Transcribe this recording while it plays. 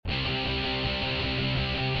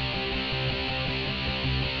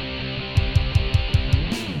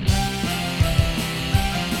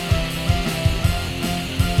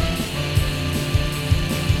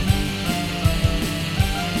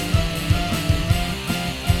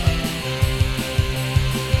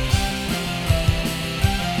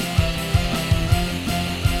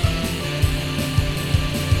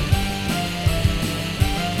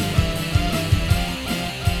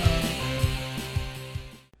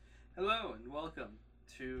welcome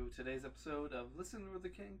to today's episode of Listen Where the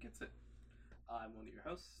King Gets It. I'm one of your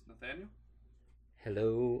hosts, Nathaniel.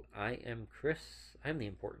 Hello, I am Chris. I'm the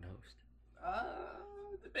important host.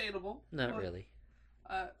 Debatable. Not really.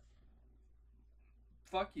 Uh,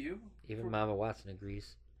 fuck you. Even Mama Watson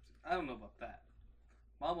agrees. I don't know about that.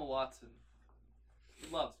 Mama Watson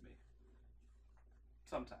loves me.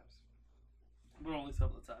 Sometimes. But only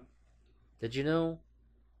some of the time. Did you know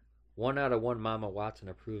 1 out of 1 Mama Watson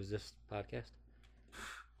approves this podcast?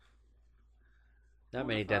 Not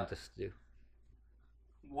many dentists do.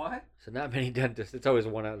 What? So not many dentists. It's always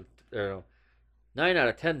 1 out of, 9 out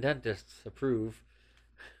of 10 dentists approve.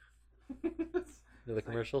 The It's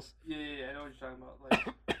commercials? Like, yeah, I know what you're talking about. Like,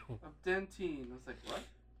 of Dentine. I was like, what?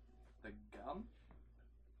 The gum?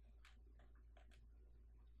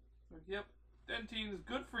 Like, yep, Dentine is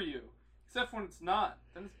good for you. Except when it's not.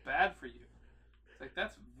 Then it's bad for you. It's like,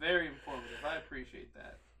 that's very informative. I appreciate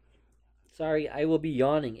that. Sorry, I will be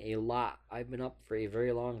yawning a lot. I've been up for a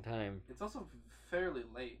very long time. It's also fairly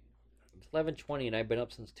late. It's 11:20 and I've been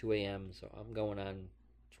up since 2 a.m. So I'm going on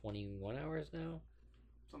 21 hours now.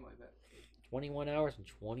 Something like that. 21 hours and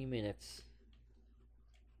 20 minutes.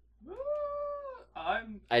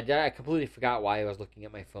 I completely forgot why I was looking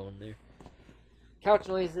at my phone there. Couch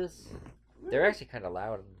noises. They're actually kind of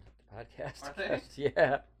loud on the podcast. Are they?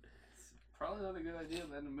 Yeah. It's probably not a good idea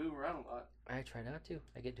then to move around a lot. I try not to.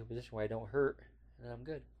 I get to a position where I don't hurt, and then I'm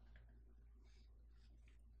good.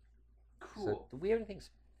 Cool. So, do we have anything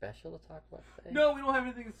special to talk about today? No, we don't have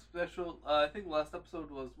anything special. I think last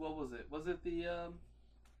episode was, what was it? Was it the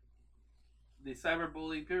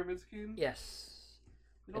cyberbullying pyramid scheme? Yes.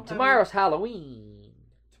 We don't And have tomorrow's Halloween.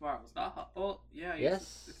 Tomorrow's not. Oh, yeah.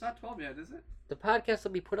 Yes. It's not 12 yet, is it? The podcast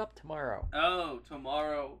will be put up tomorrow. Oh,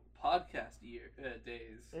 tomorrow podcast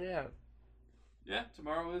days. Yeah. Yeah,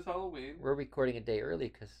 tomorrow is Halloween. We're recording a day early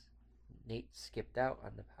because Nate skipped out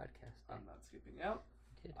on the podcast. I'm not skipping out.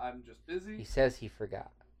 He did. I'm just busy. He says he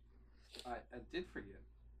forgot. I did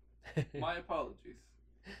forget. My apologies.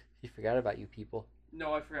 He forgot about you people.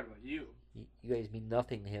 No, I forgot about you. You guys mean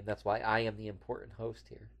nothing to him. That's why I am the important host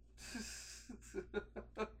here.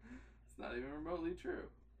 It's not even remotely true.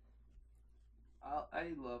 I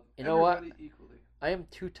love You know what? everybody equally. I am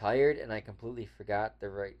too tired and I completely forgot to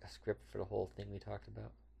write a script for the whole thing we talked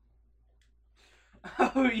about.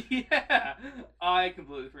 Oh, yeah. I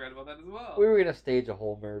completely forgot about that as well. We were going to stage a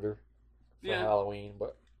whole murder for Yeah. Halloween,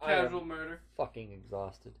 but Casual I am murder. fucking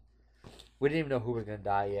exhausted. We didn't even know who was going to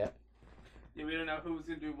die yet. Yeah, we don't know who was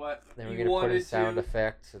going to do what. Then we're going to put in sound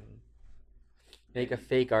effects and make a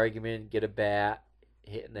fake argument, get a bat,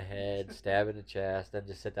 hit in the head, stab in the chest, then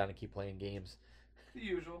just sit down and keep playing games. The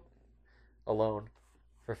usual. Alone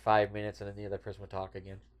for 5 minutes, and then the other person would talk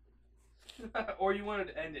again. Or you wanted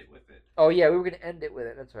to end it with it. Oh yeah, we were gonna end it with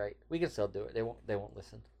it. That's right. We can still do it. They won't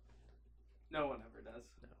listen. No one ever does.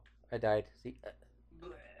 No, I died. See.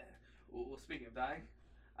 Well, speaking of dying,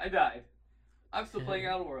 I died. I'm still playing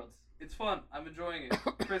Outer Worlds. It's fun. I'm enjoying it.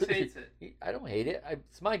 Chris hates it. I don't hate it.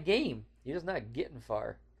 It's my game. You're just not getting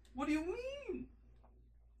far. What do you mean?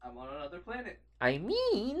 I'm on another planet. I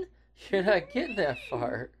mean, you're not getting that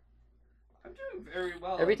far. I'm doing very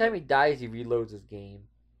well. Every time he dies, he reloads his game.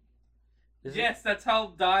 Yes, that's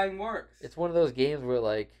how dying works. It's one of those games where,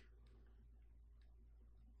 like,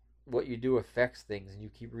 what you do affects things, and you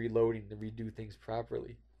keep reloading to redo things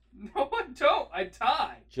properly. No, I don't. I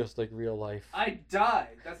die. Just like real life. I die.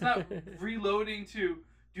 That's not reloading to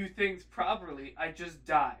do things properly. I just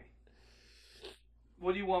die.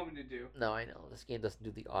 What do you want me to do? No, I know. This game doesn't do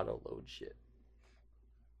the auto load shit.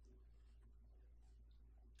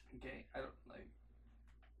 Okay, I don't like.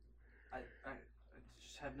 I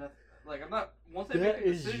just have nothing. Like, I'm not. Once I make a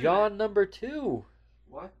decision. That is yawn number 2.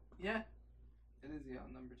 What? Yeah, it is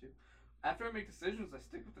yawn number 2. After I make decisions, I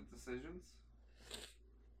stick with the decisions.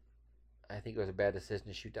 I think it was a bad decision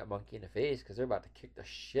to shoot that monkey in the face because they're about to kick the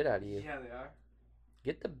shit out of you. Yeah, they are.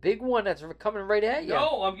 Get the big one that's coming right at you.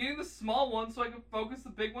 No, I'm getting the small one so I can focus the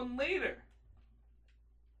big one later.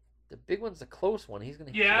 The big one's the close one. He's gonna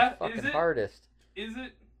hit you Yeah, the fucking is it? hardest. Is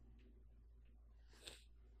it?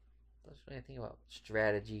 Don't you know anything about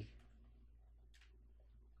strategy?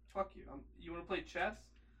 Fuck you. You want to play chess?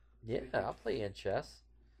 Yeah, I'll play in chess.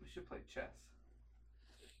 We should play chess.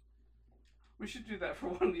 We should do that for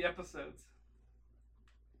one of the episodes.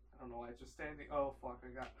 I don't know why it's just standing. Oh fuck! I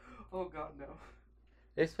got. Oh god, no.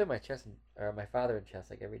 I used to play my father in chess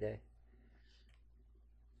like every day.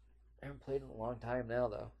 I haven't played in a long time now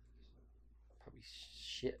though. Probably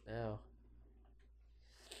shit now.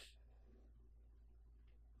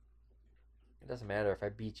 It doesn't matter if I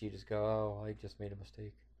beat you. Just go. Oh, I just made a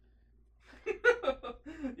mistake.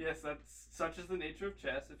 Yes, that's such is the nature of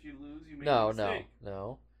chess. If you lose, you make No, a mistake.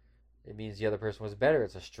 no. It means the other person was better.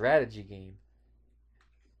 It's a strategy game.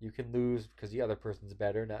 You can lose because the other person's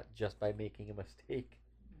better, not just by making a mistake.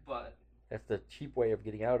 But That's the cheap way of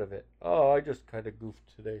getting out of it. Oh, I just kind of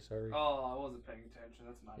goofed today. Sorry. I wasn't paying attention.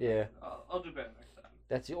 That's my Yeah. bad. I'll do better next time.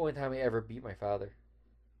 That's the only time I ever beat my father.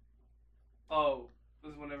 Oh,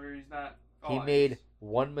 this is whenever he's not. He made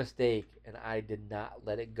one mistake, and I did not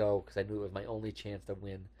let it go because I knew it was my only chance to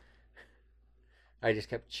win. I just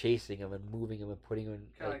kept chasing him and moving him and putting him in.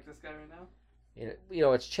 Kind of like this guy right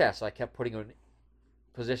now. It's chess, so I kept putting him in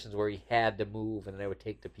positions where he had to move, and then I would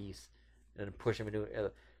take the piece and then push him into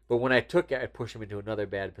it. But when I took it, I'd push him into another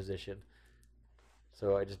bad position.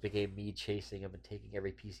 So it just became me chasing him and taking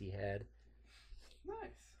every piece he had. Nice.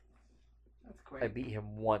 That's great. I beat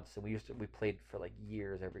him once, and we played for like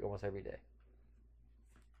years, almost every day.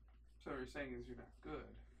 So what you're saying is you're not good.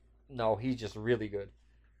 No, he's just really good.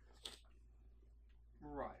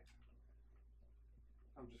 Right.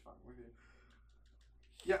 I'm just fine with you.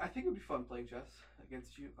 Yeah, I think it would be fun playing chess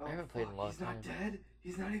against you. Oh, I haven't played in a long time. He's not dead?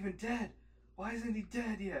 He's not even dead. Why isn't he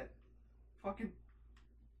dead yet? Fucking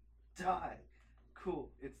die. Cool,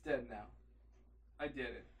 it's dead now. I did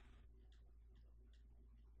it.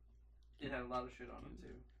 It had a lot of shit on it,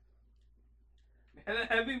 too. It had a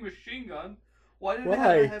heavy machine gun. Why did it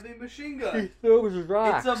have a heavy machine gun? He throws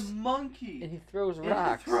rocks. It's a monkey. And he throws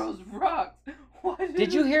rocks. He throws rocks. Why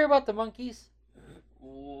Did you hear about the monkeys?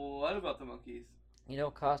 What about the monkeys? You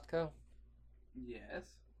know Costco? Yes.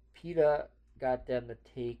 PETA got them to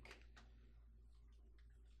take,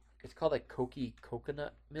 it's called like Koki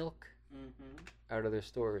coconut milk out of their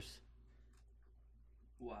stores.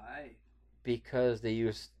 Why? Because they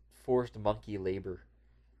use forced monkey labor.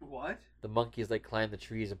 What? The monkeys like climb the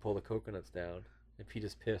trees and pull the coconuts down, and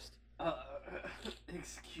PETA's pissed.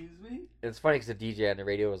 Excuse me? And it's funny because the DJ on the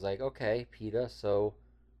radio was like, "Okay, PETA, so,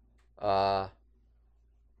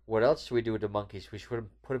 what else should we do with the monkeys? We should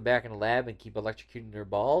put them back in the lab and keep electrocuting their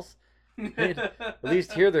balls? At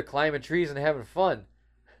least here they're climbing trees and having fun."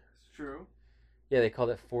 It's true. Yeah, they called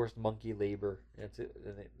it forced monkey labor. And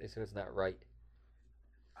they said it's not right.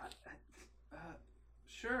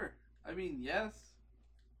 Sure. I mean, yes.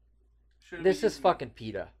 This is fucking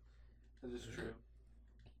PETA. That is true.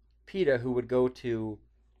 PETA, who would go to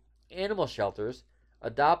animal shelters,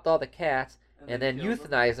 adopt all the cats, and then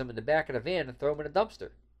euthanize them in the back of the van and throw them in a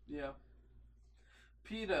dumpster. Yeah.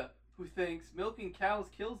 PETA, who thinks milking cows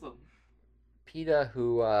kills them. PETA,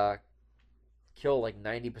 who kill like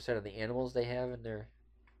 90% of the animals they have in their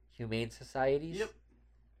humane societies. Yep.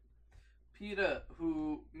 PETA,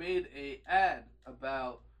 who made a ad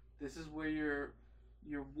about this is where your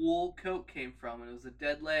wool coat came from, and it was a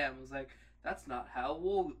dead lamb. It was like, that's not how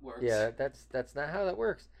wool works. Yeah, that's not how that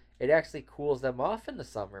works. It actually cools them off in the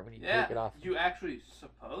summer when you take it off. You actually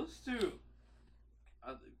supposed to.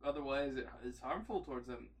 Otherwise, it is harmful towards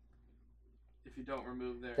them if you don't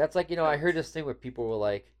remove their. That's like, coats. I heard this thing where people were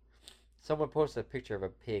like, someone posted a picture of a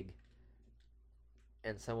pig,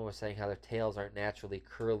 and someone was saying how their tails aren't naturally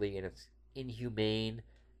curly and it's inhumane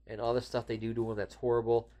and all this stuff they do to them that's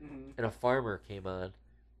horrible. Mm-hmm. And a farmer came on,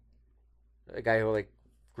 a guy who like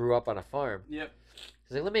grew up on a farm. Yep.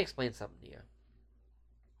 He's like, let me explain something to you.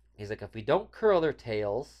 He's like, if we don't curl their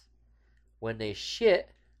tails, when they shit,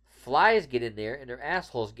 flies get in there and their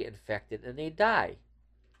assholes get infected and they die.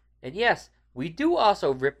 And yes, we do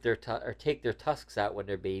also rip their or take their tusks out when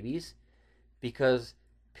they're babies, because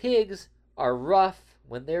pigs are rough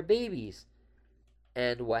when they're babies.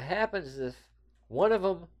 And what happens is if one of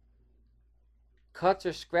them cuts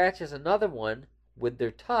or scratches another one with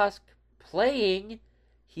their tusk, playing,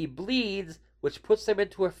 he bleeds, which puts them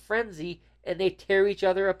into a frenzy, and they tear each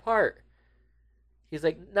other apart. He's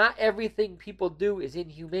like, not everything people do is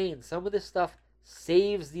inhumane. Some of this stuff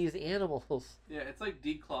saves these animals. Yeah, it's like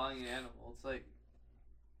declawing an animal. It's like,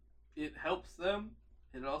 it helps them,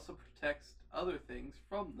 and it also protects other things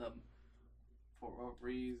from them for a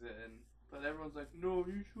reason. But everyone's like, no,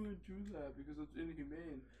 you shouldn't do that because it's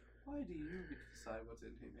inhumane. Why do you get to decide what's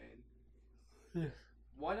inhumane? Yes.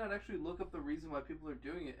 Why not actually look up the reason why people are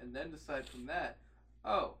doing it and then decide from that,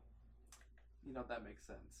 oh, that makes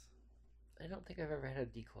sense. I don't think I've ever had a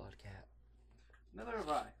declawed cat. Neither have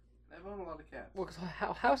I. I've owned a lot of cats. Well, because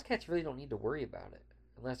house cats really don't need to worry about it.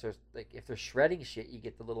 Unless there's, like, if they're shredding shit, you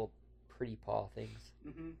get the little pretty paw things.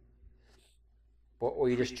 Mm-hmm. Or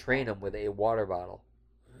you just train them with a water bottle.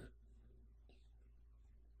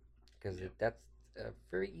 Because that's a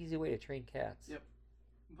very easy way to train cats. Yep.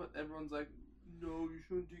 But everyone's like, no, you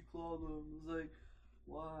shouldn't declaw them. It's like,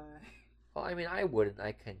 why? Well, I mean, I wouldn't.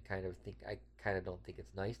 I kind of don't think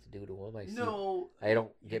it's nice to do to them. No, I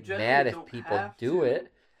don't you get generally mad if don't people have do to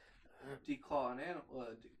it. declaw an animal,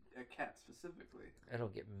 a cat specifically. I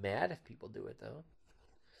don't get mad if people do it though.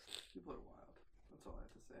 People are wild. That's all I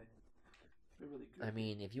have to say. They're really good. I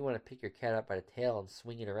mean, if you want to pick your cat up by the tail and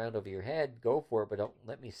swing it around over your head, go for it, but don't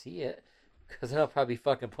let me see it, because then I'll probably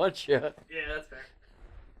fucking punch you. Yeah, that's fair.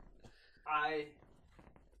 I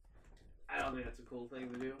don't think that's a cool thing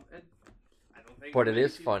to do, and I don't think. But it many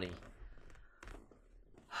is people- funny.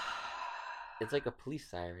 It's like a police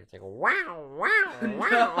siren. It's like wow, wow,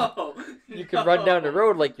 wow. No, You can run down the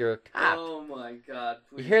road like you're a cop. Oh my god!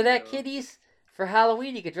 You Please hear that, no. kiddies? For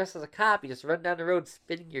Halloween, you can dress as a cop. You just run down the road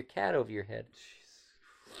spinning your cat over your head. Jesus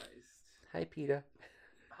Christ! Hi, PETA.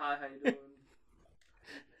 Hi, how you doing?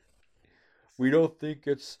 We don't think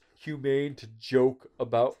it's humane to joke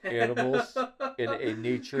about animals in a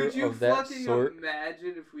nature Could you of that fucking sort.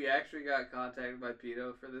 imagine if we actually got contacted by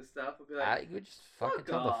PETA for this stuff? I'd be like, I would just fucking fuck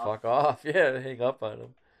tell them to off. fuck off. Yeah, hang up on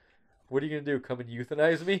them. What are you gonna do? Come and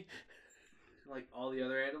euthanize me? like all the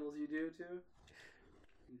other animals you do too?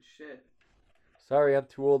 And shit. Sorry, I'm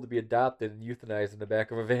too old to be adopted and euthanized in the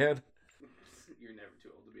back of a van. You're never too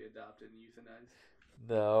old to be adopted and euthanized.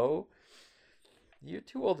 No. You're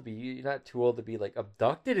too old to be. You're not too old to be like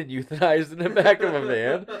abducted and euthanized in the back of a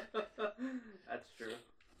van. That's true.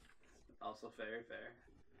 Also very fair.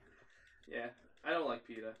 Yeah, I don't like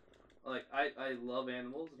PETA. Like I love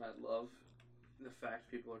animals and I love the fact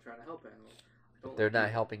people are trying to help animals. I don't They're like not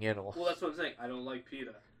PETA. helping animals. Well, that's what I'm saying. I don't like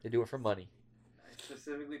PETA. They do it for money.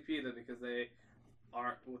 Specifically PETA because they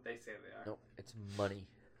aren't what they say they are. Nope, it's money.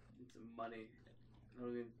 It's money. They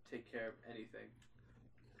don't even take care of anything.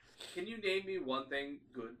 Can you name me one thing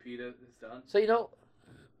good PETA has done? So,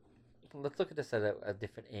 let's look at this at a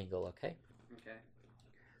different angle, okay? Okay.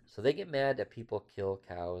 So they get mad that people kill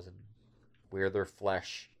cows and wear their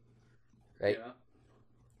flesh, right? Yeah.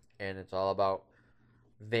 And it's all about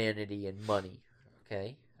vanity and money,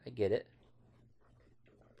 okay? I get it.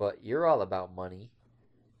 But you're all about money,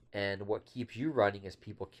 and what keeps you running is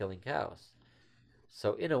people killing cows.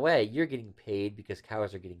 So in a way, you're getting paid because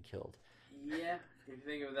cows are getting killed. Yeah, if you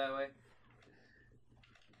think of it that way.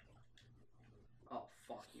 Oh,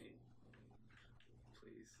 fuck me.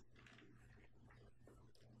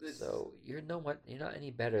 Please. So you're not any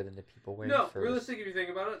better than the people wearing No, furs. realistic if you think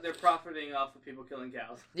about it, they're profiting off of people killing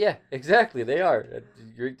cows. Yeah, exactly. They are.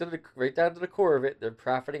 You're right down to the core of it. They're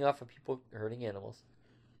profiting off of people hurting animals.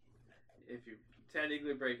 If you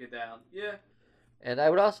technically break it down, yeah. And I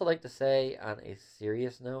would also like to say, on a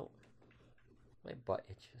serious note, my butt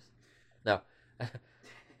itches. No.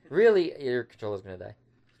 Really, your controller's going to die.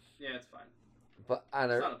 Yeah, it's fine. But on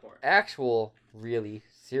It's an not important. actual, really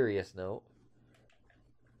serious note,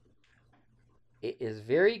 it is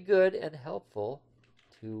very good and helpful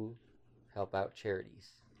to help out charities.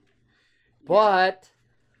 But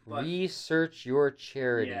research your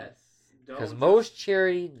charity. Yes. Because most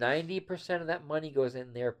charity, 90% of that money goes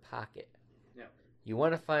in their pocket. Yeah. You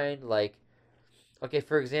want to find, like, okay,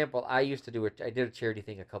 for example, I did a charity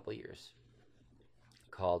thing a couple of years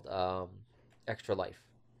called Extra Life.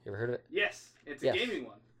 You ever heard of it? Yes, it's Yes. a gaming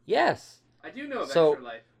one. Yes. I do know of So- Extra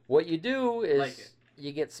Life. What you do is Like it.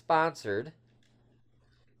 you get sponsored,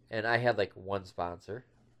 and I had like one sponsor,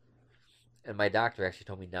 and my doctor actually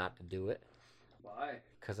told me not to do it Why?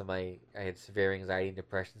 because of I had severe anxiety and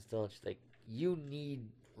depression still, and she's like, you need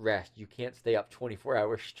rest. You can't stay up 24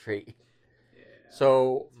 hours straight. Yeah.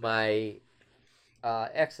 So my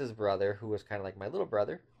ex's brother, who was kind of like my little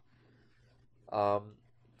brother,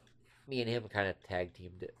 me and him kind of tag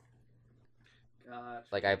teamed it. Gosh.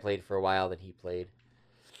 Like I played for a while, then he played.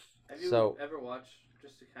 Have you so- ever watched,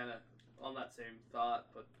 just to kind of, on that same thought,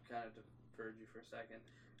 but kind of diverge you for a second,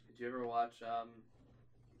 did you ever watch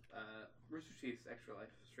Rooster Teeth's Extra Life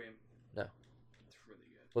stream? No. It's really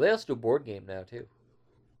good. Well, they also do a board game now too.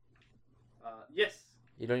 Yes.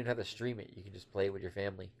 You don't even have to stream it. You can just play it with your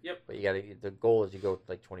family. Yep. But the goal is you go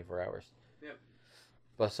like 24 hours. Yep.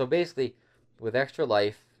 But so basically, with Extra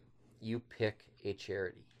Life, you pick a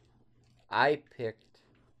charity. I picked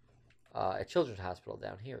a children's hospital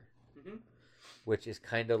down here, Mm-hmm. which is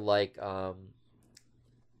kind of like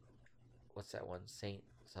what's that one? Saint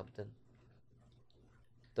something.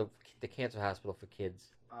 The cancer hospital for kids.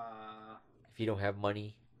 If you don't have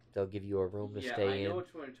money, they'll give you a room to Yeah, stay I know in. which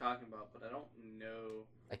one you're talking about, but I don't know.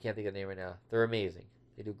 I can't think of the name right now. They're amazing.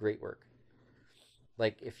 They do great work.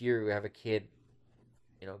 Like if you have a kid,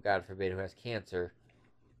 God forbid, who has cancer,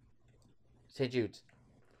 St. Jude's.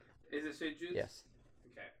 Is it St. Jude's? Yes.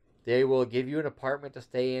 Okay. They will give you an apartment to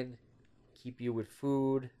stay in, keep you with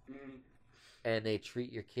food, Mm-hmm. and they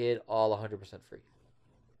treat your kid all 100% free.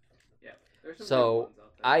 Yeah, there's some good So ones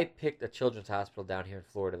out there. I picked a children's hospital down here in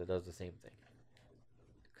Florida that does the same thing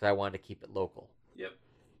because I wanted to keep it local. Yep.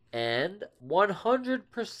 And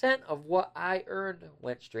 100% of what I earned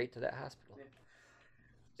went straight to that hospital.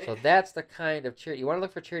 Yeah. So that's the kind of charity. You want to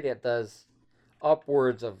look for charity that does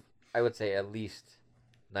upwards of, I would say, at least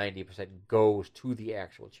 90% goes to the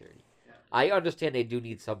actual charity. Yeah. I understand they do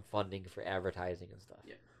need some funding for advertising and stuff.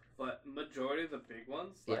 Yeah. But majority of the big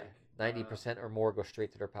ones, Yeah, like 90% or more go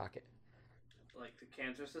straight to their pocket. like the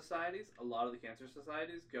cancer societies, a lot of the cancer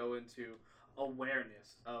societies go into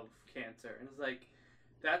awareness of cancer, and it's like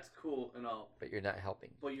that's cool and all, But you're not helping.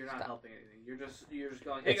 but you're not Stop. helping anything. You're just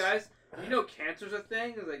going, hey It's- guys, you know cancer's a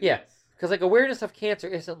thing. It's like Yeah. yes, Because like awareness of cancer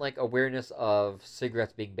isn't like awareness of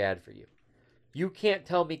cigarettes being bad for you. You can't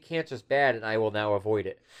tell me cancer's bad and I will now avoid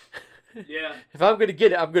it. yeah, If I'm gonna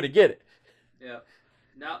get it, I'm gonna get it. yeah.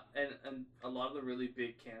 Now and a lot of the really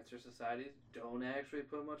big cancer societies don't actually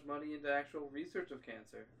put much money into actual research of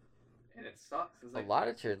cancer, and it sucks. It's like A lot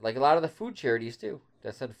of charities, like a lot of the food charities too,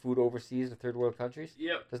 that send food overseas to third world countries.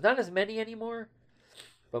 Yep. There's not as many anymore,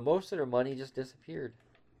 but most of their money just disappeared.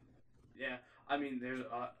 Yeah. I mean, there's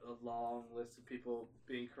a long list of people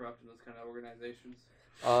being corrupt in those kind of organizations,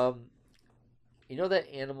 You know that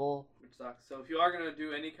animal? which sucks. So if you are gonna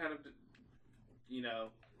do any kind of,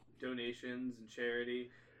 donations and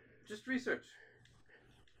charity, just research.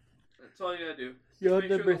 That's all you gotta do. Just You're make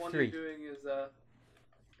sure number the one 3. you're doing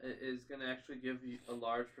is gonna actually give you a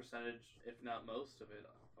large percentage, if not most of it,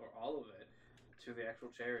 or all of it, to the actual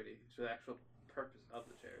charity, to the actual purpose of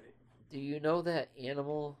the charity. Do you know that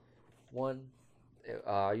animal one?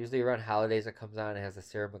 Usually around holidays it comes on and has a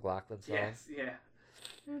Sarah McLachlan song. Yes. Yeah.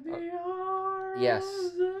 Yes.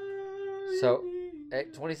 So, hey,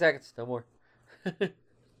 20 seconds, no more.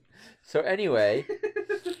 So anyway,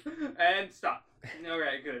 and stop. All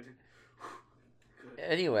right, good. Good.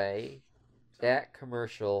 anyway, that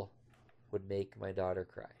commercial would make my daughter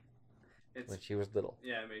cry It's when she was little.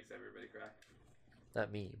 yeah, it makes everybody cry.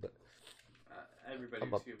 Not me, but Everybody.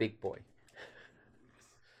 I'm a who's human. big boy.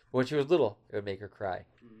 When she was little, it would make her cry.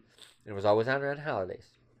 Mm. And it was always on around holidays.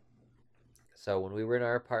 So when we were in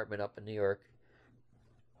our apartment up in New York,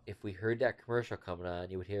 if we heard that commercial coming on,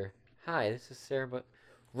 you would hear, "Hi, this is Sarah."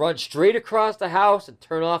 Run straight across the house and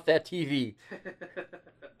turn off that TV.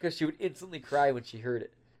 Because she would instantly cry when she heard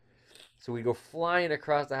it. So we'd go flying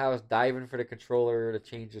across the house, diving for the controller to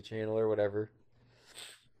change the channel or whatever.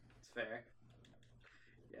 It's fair.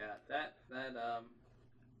 Yeah,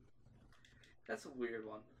 that's a weird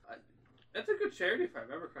one. That's a good charity if I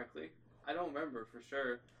remember correctly. I don't remember for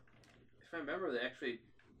sure. If I remember, they actually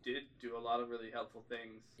did do a lot of really helpful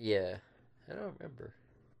things. Yeah, I don't remember.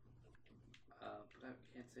 But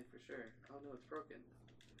I can't say for sure. Oh no, it's broken.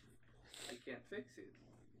 I can't fix it.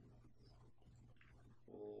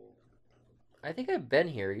 Oh. I think I've been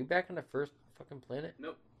here. Are you back on the first fucking planet?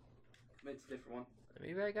 Nope. It's a different one.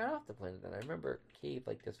 Maybe I got off the planet then. I remember a cave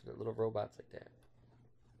like this with little robots like that.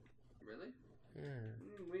 Really?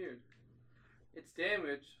 Yeah. Weird. It's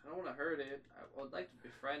damaged. I don't want to hurt it. I would like to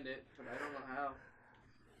befriend it, but I don't know how.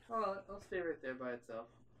 Oh, I'll stay right there by itself.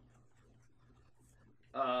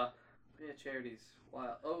 Yeah, charities.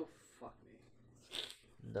 Wow. Oh, fuck me.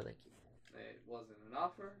 No, thank you. It wasn't an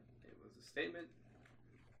offer. It was a statement.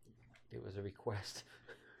 It was a request.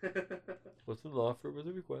 What's an offer? It was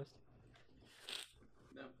a request.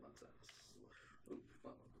 No, nonsense.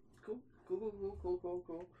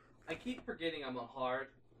 Cool. I keep forgetting I'm a hard,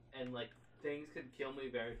 and like things could kill me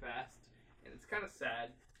very fast, and it's kind of sad.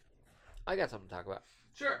 I got something to talk about.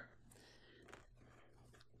 Sure.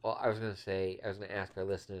 Well, I was gonna ask our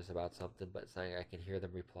listeners about something, but it's something I can hear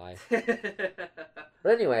them reply. Do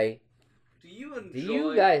But anyway, you enjoy? do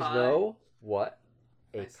you guys pie? know what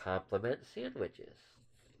a Nice. compliment sandwich is?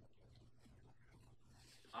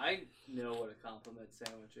 I know what a compliment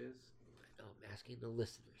sandwich is. I'm asking the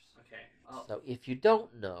listeners. Okay. Oh, So if you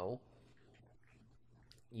don't know,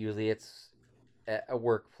 usually it's at a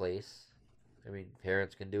workplace. I mean,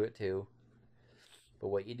 parents can do it too. But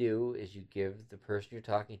what you do is you give the person you're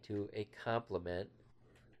talking to a compliment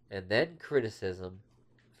and then criticism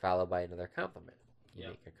followed by another compliment. You Yep.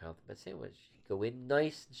 make a compliment sandwich. You go in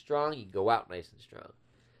nice and strong, you go out nice and strong.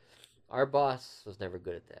 Our boss was never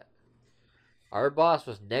good at that. Our boss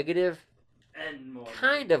was negative, and more.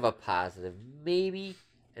 kind of a positive, maybe,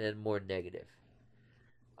 and then more negative.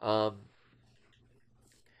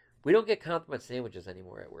 We don't get compliment sandwiches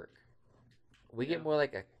anymore at work. We Yeah. get more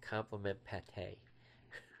like a compliment pate.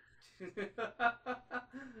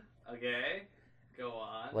 Okay. Go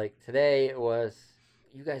on. Like today it was,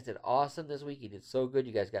 You guys did awesome this week. You did so good.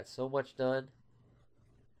 You guys got so much done.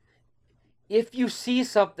 If you see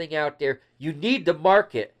something out there, you need to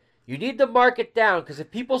mark it. You need to mark it down because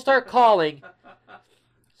if people start calling,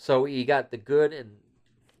 so you got the good and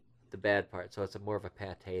the bad part. So it's more of a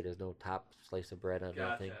pate. There's no top slice of bread on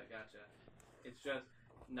nothing. Gotcha. It's just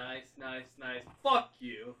nice. Fuck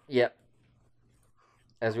you. Yep.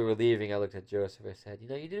 As we were leaving, I looked at Joseph. I said,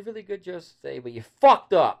 you did really good, Joseph, today, but you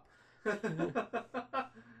fucked up.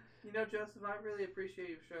 Joseph, I really appreciate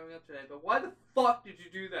you showing up today, but why the fuck did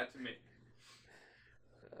you do that to me?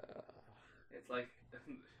 It's like,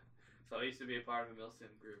 so I used to be a part of a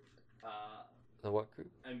Milsim group. The what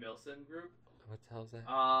group? A Milsim group. What the hell's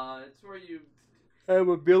that? It's where you. I'm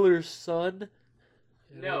a miller's son.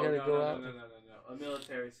 No. A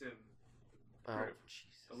military sim. Oh, group.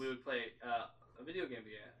 Jesus. We would play a video game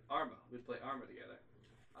together, Arma. We'd play Arma together,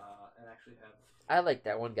 and actually have. I like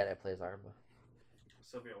that one guy that plays Arma.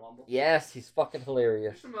 Sylvia Womble. Yes, he's fucking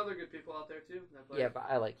hilarious. There's some other good people out there too. Yeah, but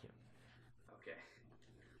I like him. Okay.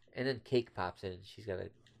 And then Cake pops in, and she's got a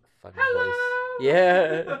funny Hello! voice.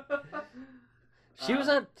 Yeah. She was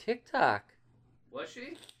on TikTok. Was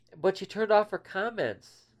she? But she turned off her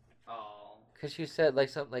comments. Oh. Because she said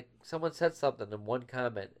someone said something in one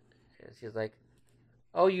comment, and she's like,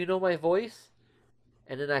 "Oh, you know my voice?"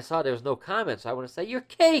 And then I saw there was no comments, so I want to say, "You're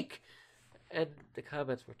Cake," and the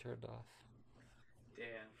comments were turned off.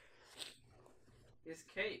 Damn. It's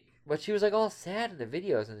Cake. But she was all sad in the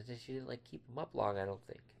videos, and she didn't keep them up long. I don't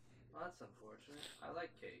think. Well, that's unfortunate. I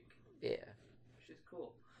like Cake. Yeah. She's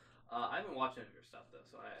cool. I haven't watched any of her stuff though,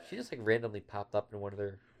 so She just randomly popped up in one of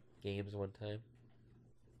their games one time.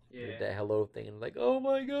 Yeah. Did that hello thing, and oh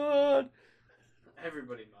my god.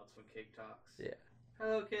 Everybody melts when Cake talks. Yeah.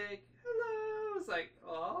 Hello, Cake. Hello. It's like,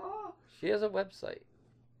 oh. She has a website.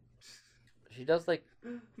 She does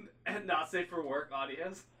and not safe for work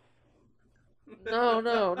audios.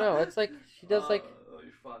 No. It's she does Oh,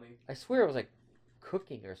 you're funny. I swear it was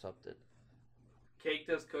cooking or something. Cake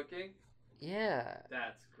does cooking? Yeah.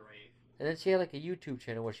 That's great. And then she had a YouTube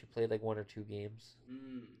channel where she played one or two games.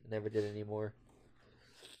 Mm. Never did any more.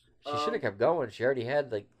 She should have kept going. She already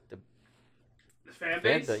had the fan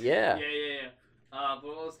base? Yeah. Yeah. But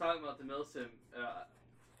what I was talking about the Milsim,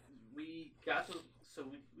 we got to, so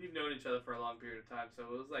we've known each other for a long period of time, so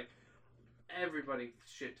it was everybody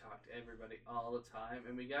shit talked to everybody all the time,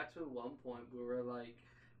 and we got to one point where we're like,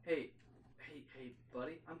 hey,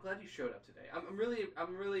 buddy, I'm glad you showed up today. I'm really,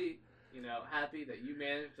 happy that you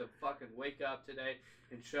managed to fucking wake up today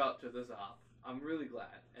and show up to this op. I'm really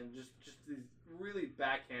glad, and just these really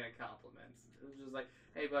backhanded compliments. It was just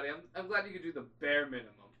hey, buddy, I'm glad you could do the bare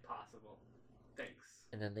minimum possible. Thanks.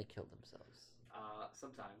 And then they killed themselves.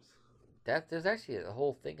 Sometimes. There's actually a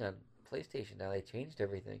whole thing on PlayStation now. They changed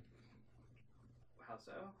everything. How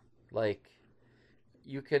so?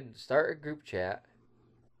 You can start a group chat,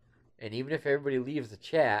 and even if everybody leaves the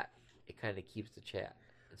chat, it kind of keeps the chat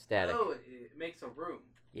static. Oh, it makes a room.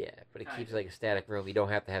 Yeah, but it keeps a static room. You don't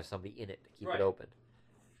have to have somebody in it to keep it open.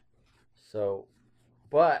 So,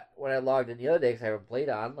 but when I logged in the other day, because I haven't played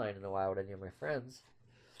online in a while with any of my friends,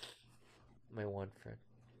 my one friend,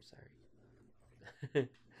 sorry.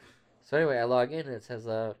 So anyway, I log in and it says,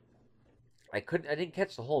 I didn't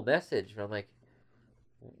catch the whole message, but I'm like,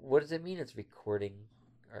 what does it mean it's recording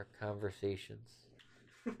our conversations?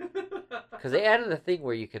 Because they added a thing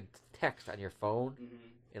where you can text on your phone,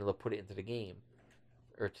 and it'll put it into the game,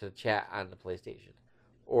 or to the chat on the PlayStation.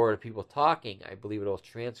 Or the people talking, I believe it'll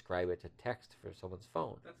transcribe it to text for someone's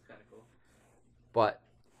phone. That's kind of cool. But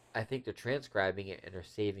I think they're transcribing it and they're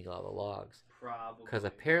saving all the logs. Probably. Because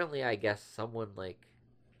apparently, I guess someone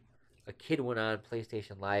a kid went on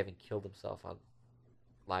PlayStation Live and killed himself on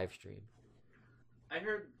live stream. I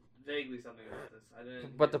heard vaguely something about this. I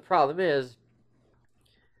didn't. But the problem is,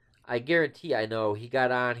 I guarantee I know he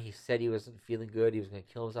got on, he said he wasn't feeling good, he was going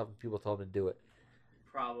to kill himself, and people told him to do it.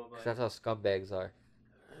 Probably. Because that's how scumbags are.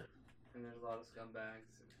 And there's a lot of scumbags.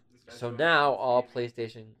 So now all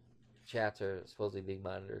PlayStation chats are supposedly being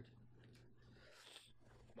monitored.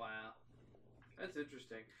 Wow. That's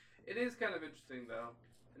interesting. It is kind of interesting, though.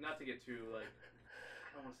 Not to get too, I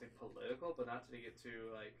don't want to say political, but not to get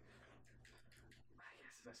too, I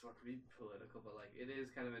guess the best word could be political, but, it is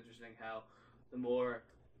kind of interesting how the more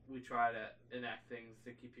we try to enact things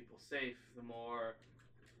to keep people safe, the more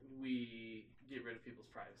we get rid of people's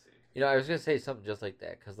privacy. I was going to say something just like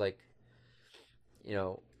that, because,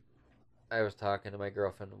 I was talking to my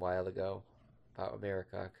girlfriend a while ago about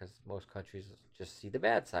America, because most countries just see the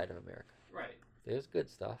bad side of America. Right. There's good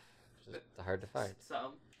stuff. It's just hard to find.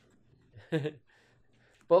 Some.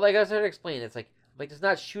 But I was trying to explain, it's there's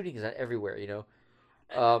not shootings everywhere,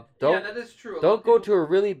 Don't Yeah, that is true. don't go to a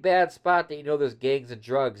really bad spot that you know there's gangs and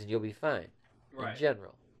drugs, and you'll be fine in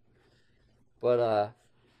general. But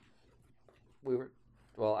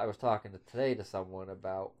I was talking today to someone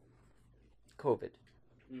about COVID,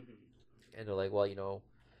 and they're like, well, you know,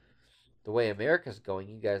 the way America's going,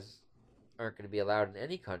 you guys aren't going to be allowed in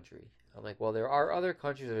any country. I'm like, well, there are other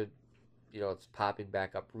countries that are, you know, it's popping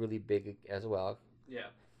back up really big as well. Yeah.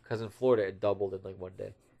 Because in Florida, it doubled in like one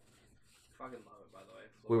day. Fucking love it, by the way.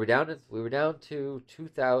 We were down to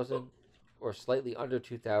 2,000 or slightly under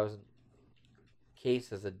 2,000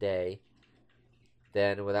 cases a day.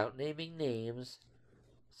 Then, without naming names,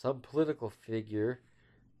 some political figure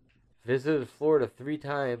visited Florida 3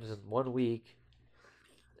 times in 1 week,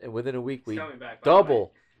 and within a week we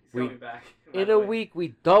double. In a week we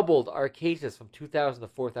doubled our cases from 2,000 to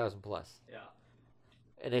 4,000 plus. Yeah.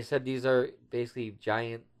 And they said these are basically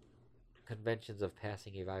giant conventions of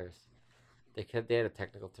passing a virus. They had a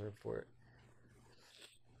technical term for it,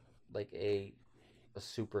 like a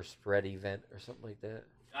super spread event or something like that.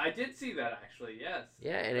 I did see that actually. Yes.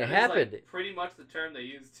 Yeah, and it happened. Like pretty much the term they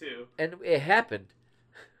used too. And it happened.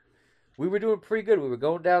 We were doing pretty good. We were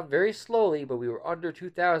going down very slowly, but we were under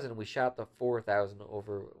 2,000. We shot to 4,000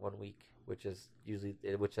 over 1 week, which I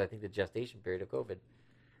think the gestation period of COVID,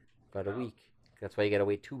 about a week. That's why you gotta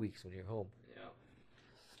wait 2 weeks when you're home. Yeah.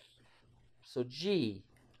 So,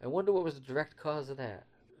 I wonder what was the direct cause of that.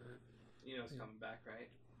 You know he's coming back, right?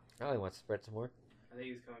 Oh, he wants to spread some more. I think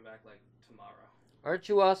he's coming back like tomorrow. Aren't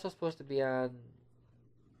you also supposed to be on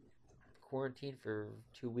quarantine for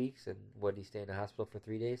 2 weeks, and what, he stay in the hospital for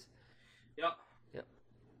 3 days? Yep.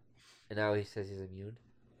 And now he says he's immune.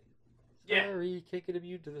 Yeah. Sorry, you can't get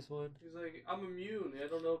immune to this one. He's like, I'm immune. I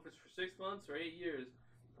don't know if it's for 6 months or 8 years,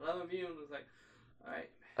 but I'm immune. I was like, all right.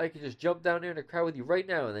 I could just jump down there in a crowd with you right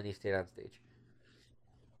now, and then he stayed on stage.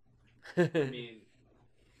 I mean,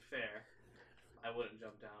 fair. I wouldn't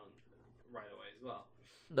jump down right away as well.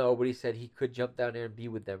 No, but he said he could jump down there and be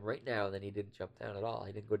with them right now, and then he didn't jump down at all.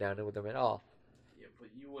 He didn't go down there with them at all. Yeah, but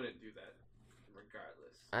you wouldn't do that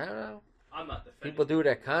regardless. I don't know. I'm not defending. People do it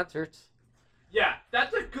at concerts. Yeah,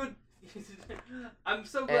 that's a good... I'm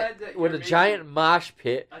so glad that with a giant mosh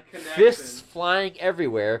pit, fists flying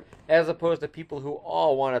everywhere, as opposed to people who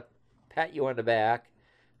all want to pat you on the back.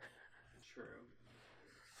 True.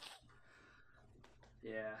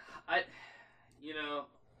 Yeah, I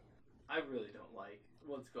really don't like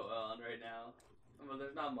what's going on right now. Well,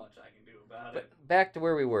 there's not much I can do about it. Back to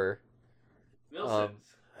where we were. Milsons.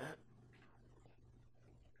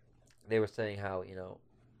 They were saying how, you know,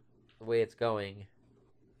 the way it's going,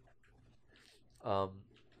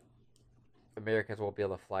 Americans won't be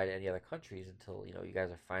able to fly to any other countries until, you know, you guys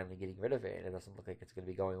are finally getting rid of it, and it doesn't look like it's going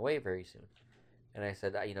to be going away very soon. And I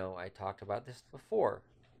said, you know, I talked about this before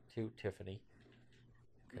to Tiffany,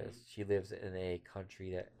 because she lives in a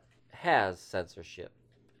country that has censorship.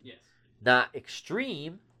 Yes. Not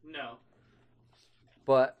extreme. No.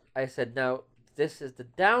 But I said, now, this is the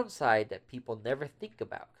downside that people never think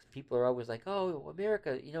about. Because people are always like, oh,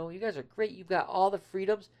 America, you know, you guys are great. You've got all the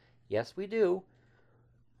freedoms. Yes, we do.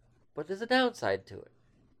 But there's a downside to it.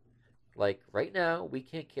 Like, right now, we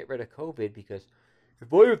can't get rid of COVID because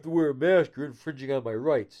if I have to wear a mask, you're infringing on my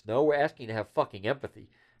rights. No, we're asking you to have fucking empathy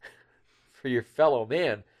for your fellow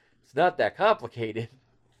man. It's not that complicated.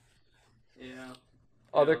 Yeah.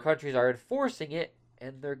 Other countries are enforcing it,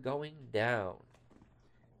 and they're going down.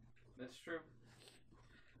 That's true.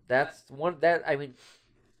 I mean,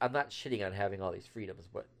 I'm not shitting on having all these freedoms,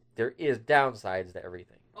 but there is downsides to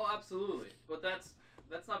everything. Oh, absolutely. But that's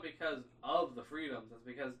not because of the freedoms. That's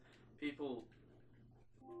because people...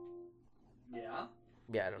 Yeah?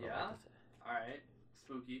 Yeah, I don't know what to say. Alright.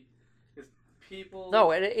 Spooky. Because people...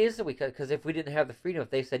 No, and it is because if we didn't have the freedom, if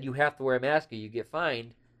they said you have to wear a mask or you get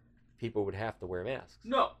fined, people would have to wear masks.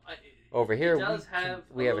 No. Over here,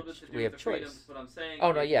 we have choice. Freedoms, but I'm saying...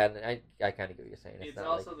 Oh, no, yeah, I kind of get what you're saying. It's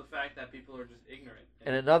also the fact that people are just ignorant.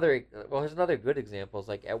 And here's another good example is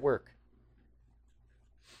like at work.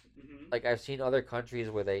 Mm-hmm. Like I've seen other countries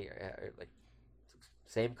where they, like,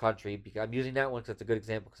 same country, because I'm using that one because it's a good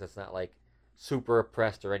example because it's not like super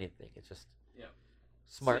oppressed or anything. It's just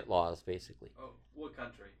smart laws, basically. Oh, what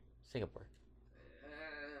country? Singapore.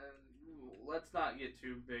 Let's not get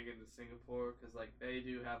too big into Singapore because like they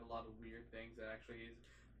do have a lot of weird things that actually is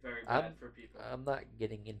very bad for people. I'm not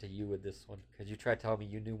getting into you with this one because you tried telling me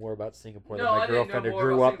you knew more about Singapore than my girlfriend who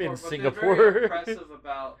grew up in Singapore. They're very impressive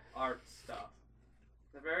about art stuff.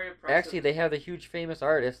 They're very impressive. Actually, they have a huge famous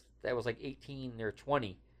artist that was like 18 or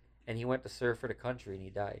 20, and he went to serve for the country and he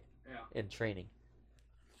died. Yeah. In training.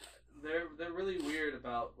 They're really weird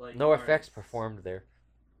about like. NoFX performed there.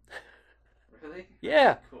 Really?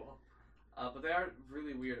 Yeah. Cool. But they are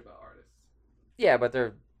really weird about artists. Yeah, but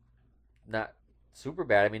they're not super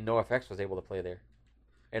bad. I mean, NoFX was able to play there.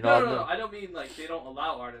 And No. I don't mean like they don't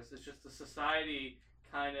allow artists. It's just the society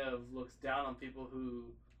kind of looks down on people who.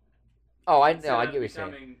 Oh, I know. I get what you're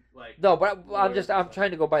saying. Like, no, but I'm stuff.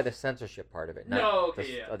 trying to go by the censorship part of it. Not No,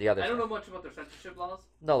 okay, yeah. The other I don't know stuff. much about their censorship laws.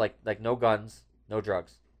 No, like no guns, no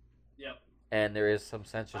drugs. Yep. And there is some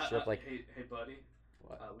censorship, like. Hey, buddy.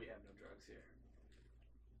 What? We have no drugs here.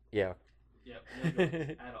 Yeah. Yep. No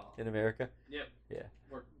drugs at all. In America. Yep. Yeah.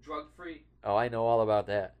 We're drug free. Oh, I know all about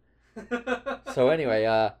that. So anyway,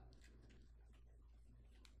 I'm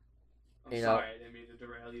you sorry, I didn't mean to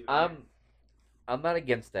derail you. I'm not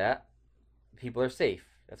against that. People are safe.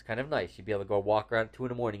 That's kind of nice. You'd be able to go walk around at 2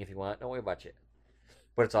 a.m. if you want. Don't worry about it.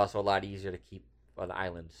 But it's also a lot easier to keep the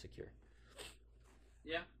island secure.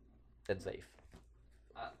 Yeah. Than safe.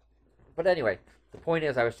 But anyway, the point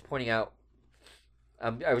is, I was pointing out.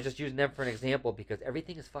 I was just using them for an example because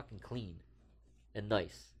everything is fucking clean and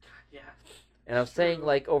nice. Yeah. And I was saying,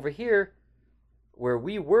 like, over here, where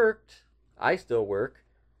we worked, I still work,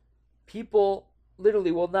 people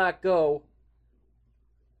literally will not go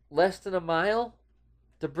less than a mile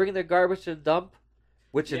to bring their garbage to the dump,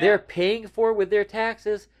 which they're paying for with their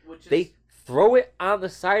taxes. They throw it on the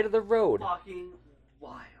side of the road. Fucking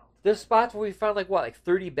wild. There's spots where we found, like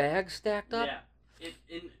 30 bags stacked up? Yeah.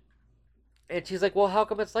 And she's like, well, how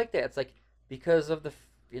come it's like that? It's like, because of the,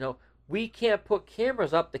 we can't put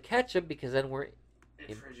cameras up to catch them because then we're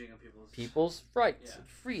infringing on people's rights and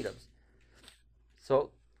freedoms.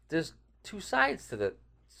 So there's two sides to the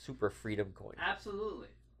super freedom coin. Absolutely.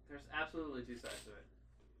 There's absolutely two sides to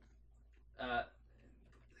it.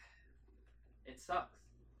 It sucks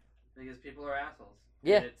because people are assholes.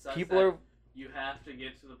 Yeah, people are. You have to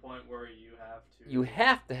get to the point where you have to. You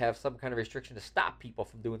have to have some kind of restriction to stop people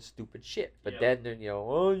from doing stupid shit. But then,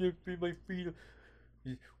 oh, you free my freedom.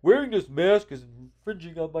 Wearing this mask is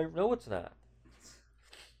infringing on my. No, it's not.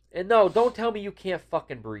 And no, don't tell me you can't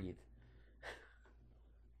fucking breathe.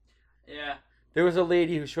 Yeah. There was a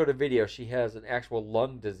lady who showed a video. She has an actual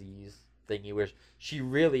lung disease thingy where she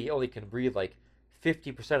really only can breathe like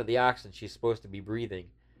 50% of the oxygen she's supposed to be breathing.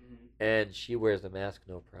 Mm-hmm. And she wears the mask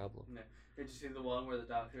no problem. Yeah. Did you see the one where the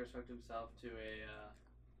doctor hooked himself to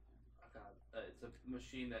it's a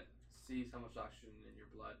machine that sees how much oxygen in your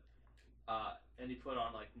blood, and he put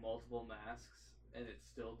on like multiple masks, and it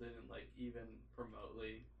still didn't like even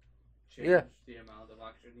remotely change the amount of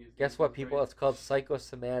oxygen he was. Guess what, people? It's called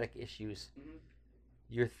psychosomatic issues. Mm-hmm.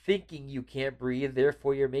 You're thinking you can't breathe,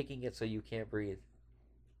 therefore you're making it so you can't breathe.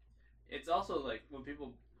 It's also like when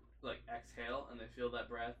people like exhale and they feel that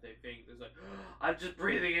breath, they think there's like, I'm just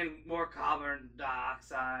breathing in more carbon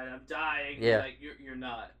dioxide, I'm dying. Yeah. Like you're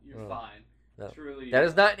not. You're fine. No. Truly. That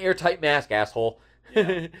is not an airtight mask, asshole.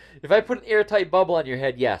 Yeah. If I put an airtight bubble on your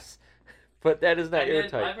head, yes. But that is not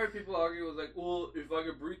airtight. I've heard people argue with like, well, if I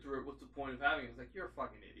could breathe through it, what's the point of having it? It's like, you're a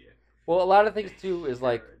fucking idiot. Well, a lot of things too is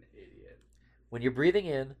like, an idiot. When you're breathing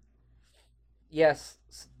in, yes,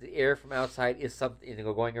 the air from outside is something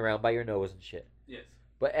going around by your nose and shit. Yes.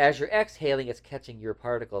 But as you're exhaling, it's catching your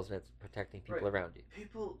particles and it's protecting people around you.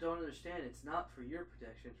 People don't understand. It's not for your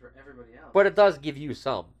protection, it's for everybody else. But it does give you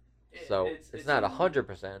some. So it's not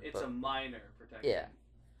 100%. It's a minor protection. Yeah.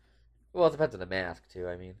 Well, it depends on the mask too.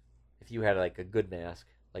 I mean, if you had like a good mask,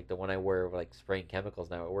 like the one I wear, like spraying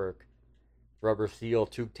chemicals now at work, rubber seal,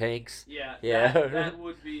 2 tanks. Yeah. That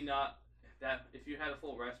would be not that. If you had a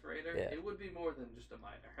full respirator, it would be more than just a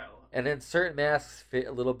minor hell. And then certain masks fit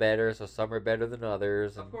a little better, so some are better than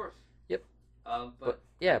others. And, of course. Yep.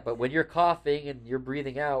 But when you're coughing and you're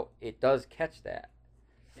breathing out, it does catch that.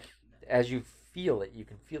 Yeah. As you feel it, you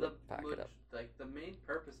can feel it pack it up. Like the main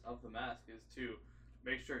purpose of the mask is to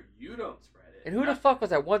make sure you don't spread it. And who the fuck was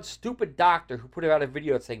that one stupid doctor who put out a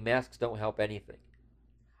video saying masks don't help anything?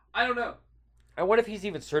 I don't know. I wonder if he's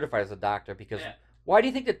even certified as a doctor, because why do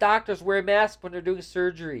you think the doctors wear masks when they're doing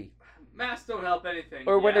surgery? Masks don't help anything.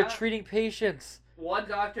 Or when they're treating patients. One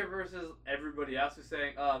doctor versus everybody else who's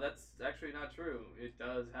saying, oh, that's actually not true. It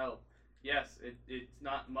does help. Yes, it's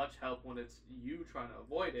not much help when it's you trying to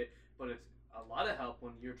avoid it, but it's a lot of help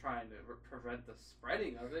when you're trying to prevent the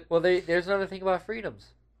spreading of it. Well, there's another thing about freedoms.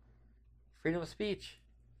 Freedom of speech.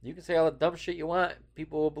 You can say all the dumb shit you want.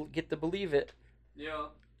 People will get to believe it.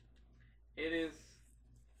 It is...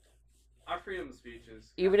 Our freedom of speech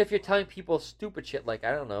is... Even if you're telling people stupid shit like,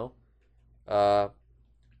 I don't know,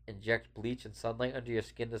 inject bleach and sunlight under your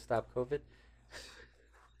skin to stop COVID.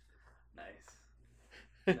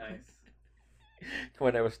 Nice. Come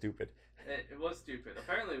on, that was stupid. It was stupid.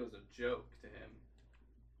 Apparently it was a joke to him.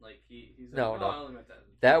 Like, he's like, no. I only meant that as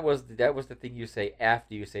a That was the thing you say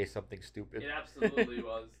after you say something stupid. It absolutely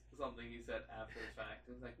was something he said after the fact.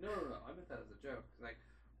 It's like, no, I meant that as a joke. It's like,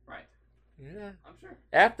 right. Yeah. I'm sure.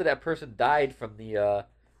 After that person died from the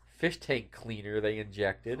fish tank cleaner they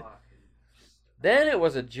injected, then it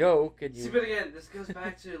was a joke. And you... See, but again, this goes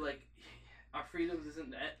back to like, our freedoms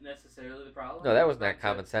isn't necessarily the problem. No, that was not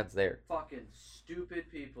common sense there. Fucking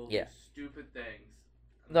stupid people Yeah. do stupid things.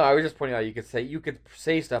 No, I was just pointing out you could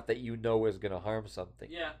say stuff that you know is gonna harm something.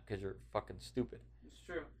 Yeah. Because you're fucking stupid. It's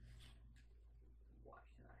true. Why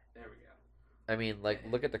can I? There we go. I mean, like,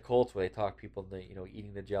 look at the Colts where they talk people,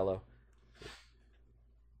 eating the Jello.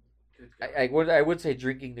 Good God. I would say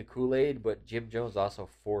drinking the Kool-Aid, but Jim Jones also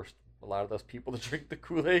forced a lot of those people to drink the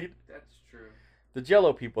Kool-Aid. That's true. The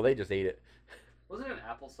Jello people, they just ate it. Was it an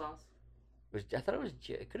applesauce? I thought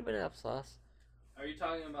it could have been applesauce. Are you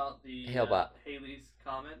talking about the Hale-Bopp. Haley's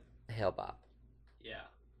comment? Hale-Bopp. Yeah.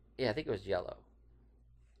 Yeah, I think it was Jello.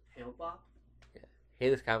 Hale-Bopp? Yeah.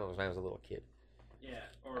 Haley's comment was when I was a little kid. Yeah.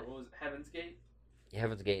 Or what was it? Heaven's Gate?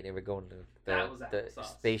 Heaven's Gate, they were going to That was the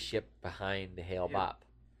applesauce. spaceship behind the Hale-Bopp.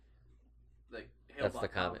 Like That's Hale-Bopp the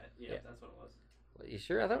comment. Yeah, Yeah. that's what it was. Well, you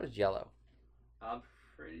sure? I thought it was Jello. I'm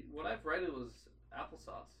pretty. What I've read it was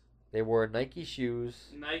applesauce. They wore Nike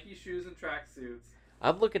shoes. Nike shoes and tracksuits.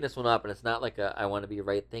 I'm looking this one up, and it's not like I want to be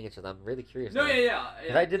right thing. It's just I'm really curious. No, now. yeah.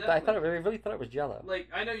 I really thought it was Jello. Like,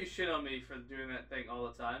 I know you shit on me for doing that thing all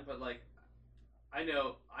the time, but like, I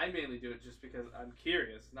know I mainly do it just because I'm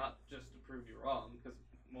curious, not just to prove you wrong. Because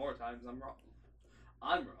more times I'm wrong.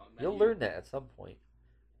 I'm wrong. You'll learn that at some point.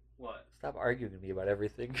 What? Stop arguing with me about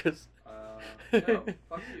everything, because no,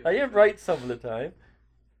 fuck you. I am right some of the time.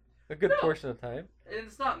 A good portion of the time. And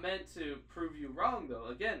it's not meant to prove you wrong, though.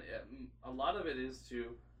 Again, a lot of it is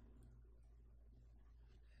to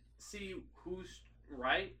see who's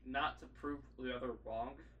right, not to prove the other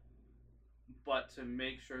wrong, but to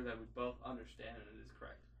make sure that we both understand and it is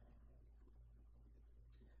correct.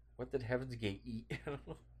 What did Heaven's Gate eat?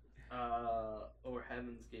 Or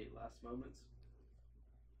Heaven's Gate last moments.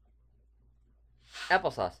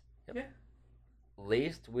 Applesauce. Yep. Yeah.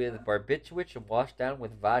 Laced with barbiturates and washed down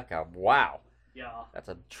with vodka. Wow. Yeah. That's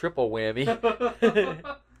a triple whammy.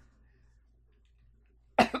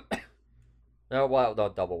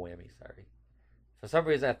 No, double whammy, sorry. For some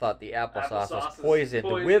reason I thought the applesauce was poisoned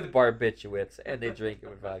with barbiturates and they drink it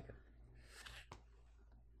with vodka.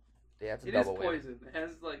 Yeah, it's a double whammy. It is poison. It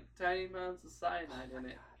has like tiny amounts of cyanide in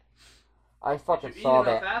it. I fucking if you saw eat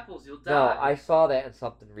that. enough apples, you'll die. No, I saw that in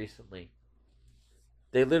something recently.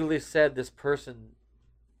 They literally said this person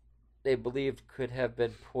they believed could have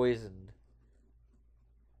been poisoned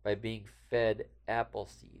by being fed apple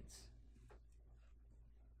seeds.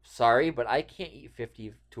 Sorry, but I can't eat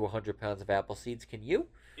 50 to 100 pounds of apple seeds. Can you?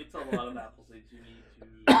 It's a lot of apple seeds you need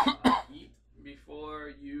to eat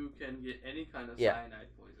before you can get any kind of cyanide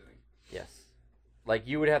poisoning. Yes. Like,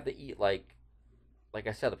 you would have to eat, like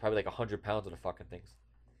I said, probably like 100 pounds of the fucking things.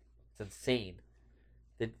 It's insane.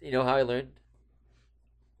 You know how I learned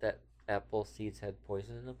that apple seeds had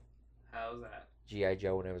poison in them? How's that? G.I.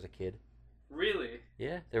 Joe when I was a kid. Really?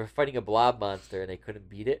 Yeah. They were fighting a blob monster and they couldn't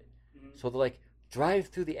beat it. Mm-hmm. So they're like, drive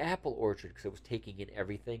through the apple orchard because it was taking in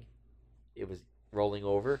everything. It was rolling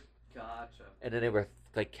over. Gotcha. And then they were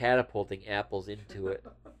like catapulting apples into it.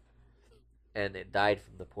 And it died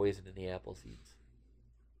from the poison in the apple seeds.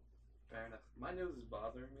 Fair enough. My nose is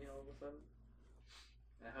bothering me all of a sudden.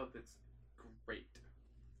 I hope it's great.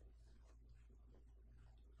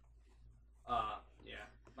 Yeah.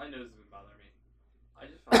 My nose has been bothering me. I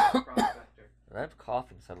just found a prospector. And I'm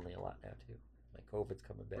coughing suddenly a lot now too. My COVID's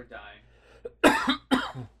coming back. We're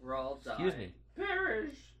dying. We're all dying. Excuse me.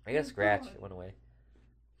 Perish. I got a scratch. It went away.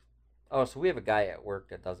 Oh, so we have a guy at work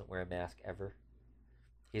that doesn't wear a mask ever.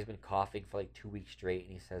 He's been coughing for like 2 weeks straight,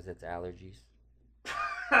 and he says it's allergies.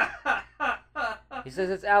 He says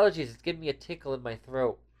it's allergies. It's giving me a tickle in my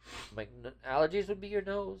throat. I'm like, allergies would be your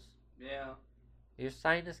nose. Yeah. Your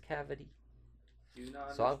sinus cavity. Do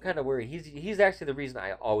not So I'm kind of worried. He's actually the reason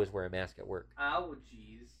I always wear a mask at work.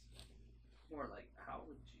 Allergies. More like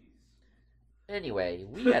allergies. Anyway,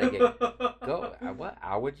 we gotta get go. What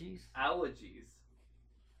allergies? Allergies.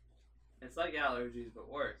 It's like allergies, but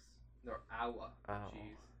worse. They're allergies. Oh.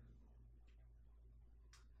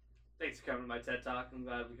 Thanks for coming to my TED Talk. I'm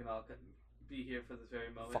glad we can all be here for this very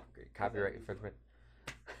moment. Fuck, copyright infringement.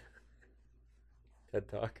 TED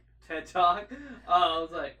Talk. TED Talk? I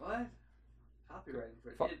was like, what? Copyright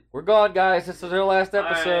infringement. We're gone, guys. This is our last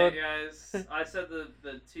episode. Alright, guys. I said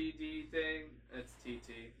the TD thing. It's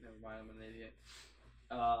TT. Never mind, I'm an idiot.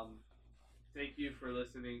 Thank you for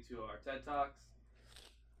listening to our TED Talks.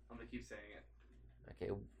 I'm going to keep saying it.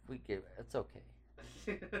 Okay, it's okay.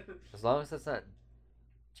 As long as it's not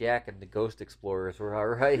Jack and the Ghost Explorers, we're all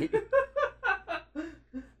right.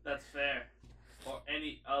 That's fair. Or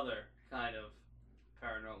any other kind of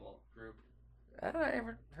paranormal group. I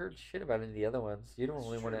haven't heard shit about any of the other ones. You don't That's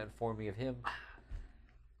really want to true. inform me of him. God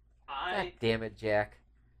I damn it, Jack.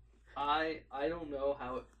 I don't know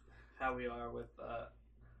how we are with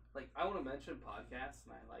like I want to mention podcasts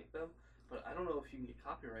and I like them, but I don't know if you can get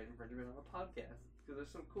copyright infringement on a podcast because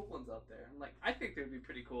there's some cool ones out there. And like I think they would be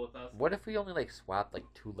pretty cool with us. What if we only like swapped like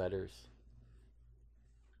 2 letters?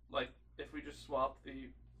 Like if we just swap the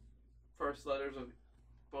first letters of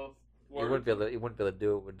both He words. wouldn't be able to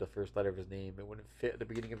do it with the first letter of his name. It wouldn't fit at the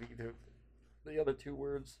beginning of either of the other 2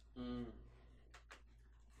 words. Mm.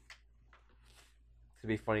 It'd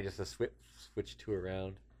be funny just to switch 2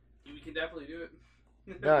 around. We can definitely do it.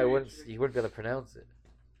 No, it wouldn't. He wouldn't be able to pronounce it.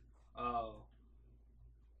 Oh.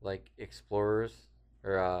 Like explorers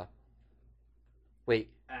or wait,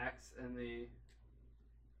 Axe and the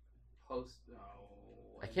host. No.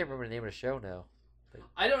 I can't remember the name of the show now.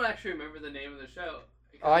 I don't actually remember the name of the show.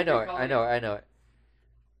 Oh, I know it. I know it.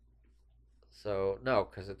 So no,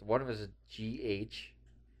 because one of them is a GH.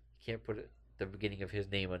 You can't put the beginning of his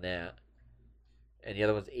name on that, and the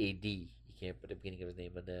other one's AD. You can't put the beginning of his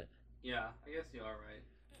name on that. Yeah, I guess you are right.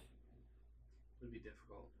 It would be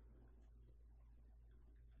difficult.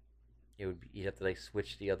 You'd have to like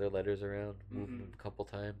switch the other letters around, move Mhm. them a couple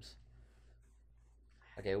times.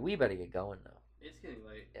 Okay, we better get going now. It's getting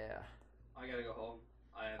late. Yeah, I gotta go home.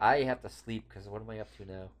 I have to sleep because what am I up to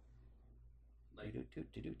now? like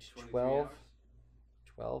 23 12, hours.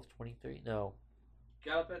 12, 23? No,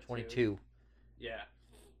 Got up at 22. Yeah.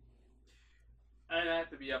 And I have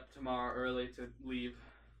to be up tomorrow early to leave.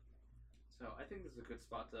 So I think this is a good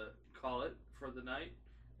spot to call it for the night.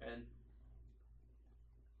 And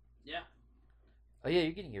yeah. Oh yeah,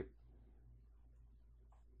 you're getting your.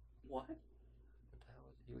 What? What the hell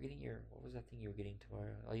was it? You were getting your. What was that thing you were getting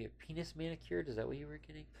tomorrow? Oh, your penis manicured? Is that what you were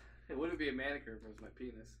getting? It wouldn't be a manicure if it was my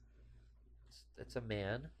penis. It's a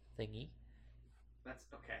man thingy, That's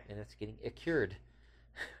okay. and it's getting it cured.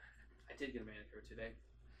 I did get a manicure today.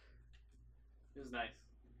 It was nice.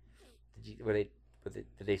 Did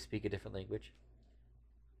they speak a different language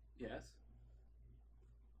Yes.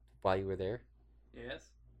 while you were there? Yes.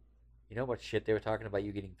 You know what shit they were talking about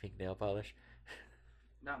you getting pink nail polish?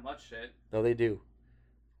 Not much shit. No, they do.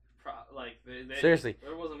 Seriously.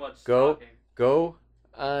 There wasn't much Go. talking. Go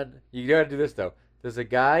on. You gotta do this though. There's a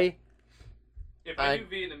guy. If I knew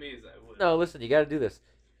Vietnamese, I would. No, listen. You gotta do this.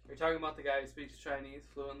 You're talking about the guy who speaks Chinese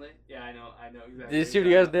fluently? Yeah, I know exactly. Did you see when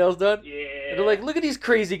he got his nails done? Yeah. And they're like, look at these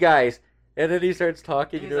crazy guys. And then he starts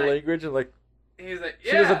talking in He's their like- language and like, He's like,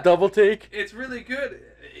 she does yeah, a double take. it's really good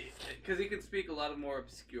because he can speak a lot of more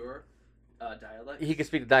obscure dialects. He can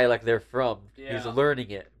speak the dialect they're from. He's Yeah. learning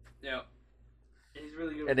it. Yeah. He's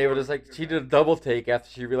really good. And they were just like, she did a double take after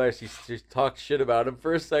she realized she talked shit about him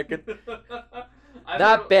for a second.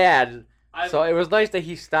 Not bad. So it was nice that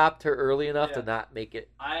he stopped her early enough to not make it.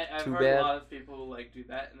 I've too heard bad. a lot of people who, like do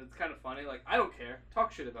that, and it's kind of funny. Like, I don't care.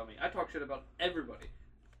 Talk shit about me. I talk shit about everybody.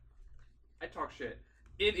 I talk shit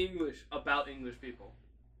in English about English people.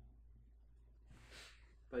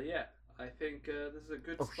 But yeah, I think this is a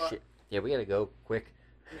good Oh spot. shit! Yeah, we gotta go quick.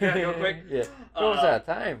 We gotta go quick? Yeah. What was that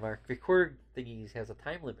time? Our record thingies has a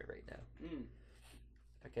time limit right now. Mm.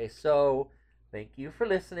 Okay, so thank you for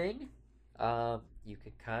listening. You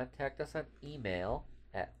can contact us on email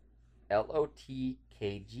at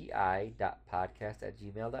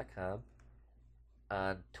lotkgi.podcast@gmail.com,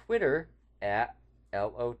 on Twitter at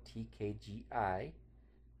lotkgi,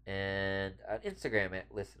 and on Instagram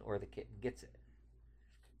at Listen or the Kitten Gets It.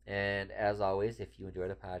 And as always, if you enjoy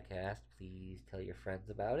the podcast, please tell your friends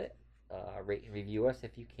about it. Rate and review us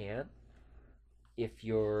if you can. If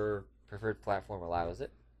your preferred platform allows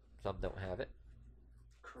it. Some don't have it.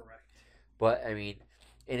 Correct. But, I mean,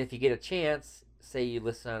 and if you get a chance, say you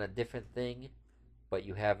listen on a different thing, but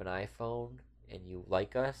you have an iPhone and you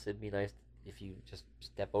like us, it'd be nice if you just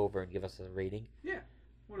step over and give us a rating. Yeah.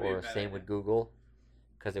 Wouldn't be a Or bad same idea. with Google,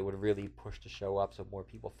 because it would really push the show up so more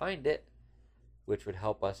people find it, which would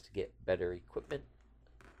help us to get better equipment,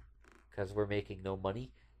 because we're making no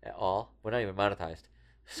money at all. We're not even monetized.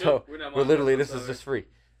 So No, we're not we're literally, monetized this is whatsoever. just free.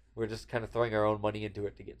 We're just kind of throwing our own money into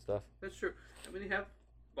it to get stuff. That's true. I mean, you have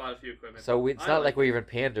bought a few equipment. So it's I not like we're even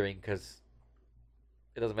pandering, because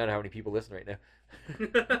it doesn't matter how many people listen right now.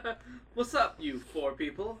 What's up, you 4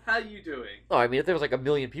 people? How you doing? No, I mean, if there was like 1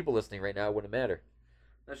 million people listening right now, it wouldn't matter.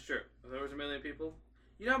 That's true. If there was 1 million people,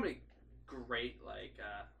 you know how many great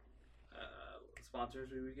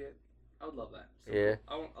sponsors we would get? I would love that. So Yeah.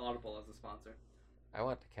 I want Audible as a sponsor. I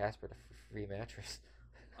want the Casper the free mattress.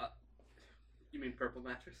 You mean purple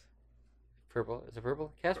mattress? Purple? Is it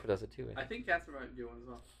purple? Casper does it too. I think Casper might do one as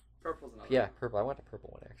well. Purple's another. Yeah, purple. I want the purple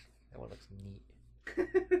one actually. That one looks neat.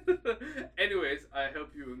 Anyways, I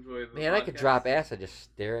hope you enjoyed the Man, podcast. I could drop ass and just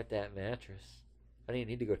stare at that mattress. I don't even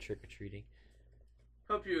need to go trick or treating.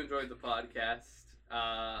 Hope you enjoyed the podcast.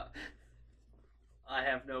 I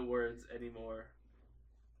have no words anymore.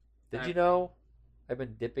 Did you know I've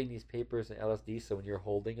been dipping these papers in LSD so when you're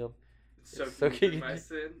holding them, It's soaking soaking into in my you.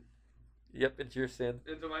 sin. Yep, it's your sin.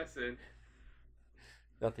 Into my sin.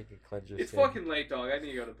 Nothing can cleanse your It's sin. fucking late, dog. I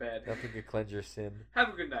need to go to bed. Nothing can cleanse your sin. Have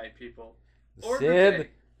a good night, people. Or Sin. good day.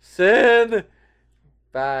 Sin.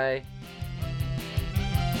 Bye.